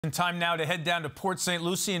Time now to head down to Port St.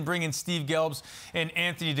 Lucie and bring in Steve Gelbs and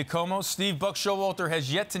Anthony DiComo. Steve, Buck Showalter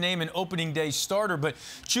has yet to name an opening day starter, but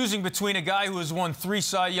choosing between a guy who has won 3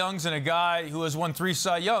 Cy Youngs and a guy who has won 3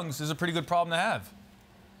 Cy Youngs is a pretty good problem to have.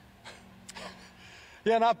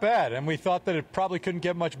 Yeah, not bad. And we thought that it probably couldn't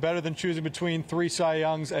get much better than choosing between 3 Cy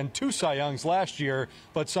Youngs and 2 Cy Youngs last year.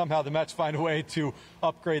 But somehow the Mets find a way to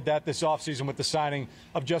upgrade that this offseason with the signing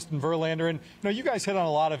of Justin Verlander. And, you guys hit on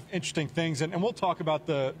a lot of interesting things. And we'll talk about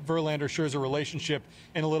the Verlander-Scherzer relationship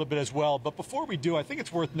in a little bit as well. But before we do, I think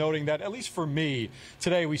it's worth noting that, at least for me,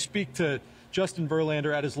 today we speak to Justin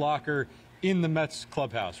Verlander at his locker in the Mets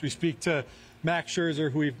clubhouse. We speak to Max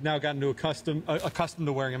Scherzer, who we've now gotten to accustomed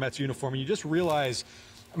to wearing a Mets uniform. And you just realize,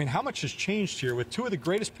 how much has changed here with 2 of the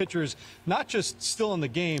greatest pitchers, not just still in the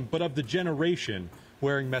game, but of the generation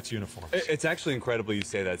wearing Mets uniforms. It's actually incredible you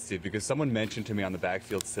say that, Steve, because someone mentioned to me on the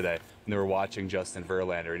backfields today when they were watching Justin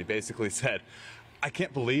Verlander, and he basically said, I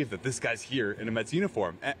can't believe that this guy's here in a Mets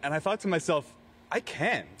uniform. And I thought to myself, I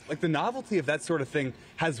can. The novelty of that sort of thing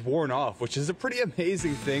has worn off, which is a pretty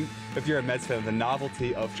amazing thing if you're a Mets fan. The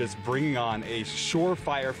novelty of just bringing on a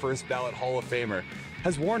surefire first ballot Hall of Famer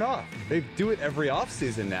has worn off. They do it every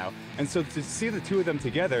offseason now. And so to see the 2 of them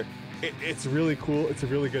together, it's really cool. It's a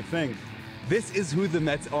really good thing. This is who the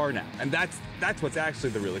Mets are now. And that's what's actually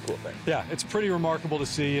the really cool thing. Yeah, it's pretty remarkable to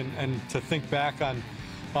see and to think back on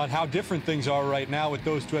how different things are right now with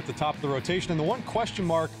those 2 at the top of the rotation. And the one question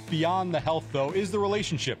mark beyond the health, though, is the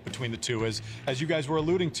relationship between the 2, as you guys were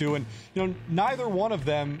alluding to. And, neither one of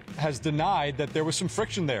them has denied that there was some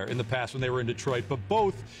friction there in the past when they were in Detroit, but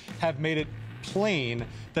both have made it plain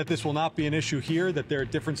that this will not be an issue here, that they're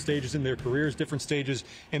at different stages in their careers, different stages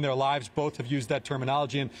in their lives. Both have used that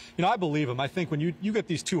terminology. And, I believe them. I think when you get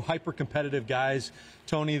these 2 hyper-competitive guys,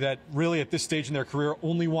 Tony, that really at this stage in their career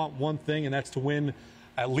only want one thing, and that's to win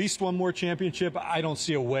at least one more championship, I don't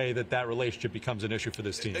see a way that relationship becomes an issue for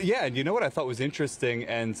this team. Yeah, and you know what I thought was interesting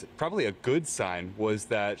and probably a good sign was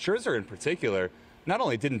that Scherzer in particular not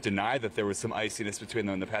only didn't deny that there was some iciness between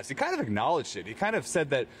them in the past, he kind of acknowledged it. He kind of said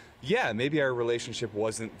that, yeah, maybe our relationship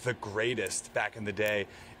wasn't the greatest back in the day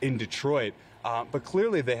in Detroit, but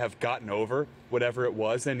clearly they have gotten over whatever it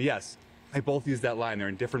was. And yes, they both use that line. They're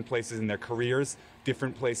in different places in their careers,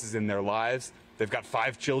 different places in their lives. They've got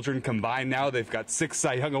 5 children combined now. They've got 6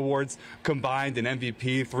 Cy Young Awards combined, an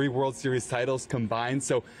MVP, 3 World Series titles combined.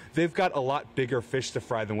 So they've got a lot bigger fish to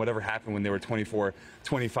fry than whatever happened when they were 24,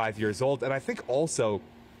 25 years old. And I think also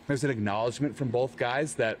there's an acknowledgement from both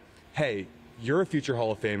guys that, hey, you're a future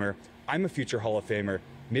Hall of Famer. I'm a future Hall of Famer.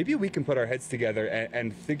 Maybe we can put our heads together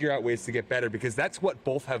and figure out ways to get better, because that's what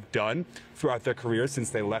both have done throughout their careers since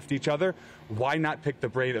they left each other. Why not pick the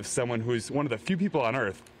brain of someone who's one of the few people on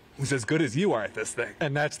earth who's as good as you are at this thing?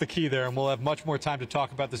 And that's the key there, and we'll have much more time to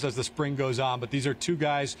talk about this as the spring goes on, but these are 2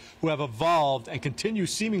 guys who have evolved and continue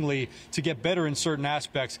seemingly to get better in certain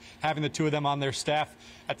aspects. Having the 2 of them on their staff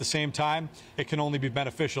at the same time, it can only be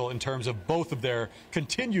beneficial in terms of both of their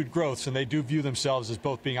continued growths, and they do view themselves as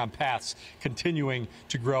both being on paths, continuing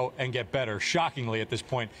to grow and get better, shockingly at this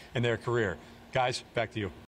point in their career. Guys, back to you.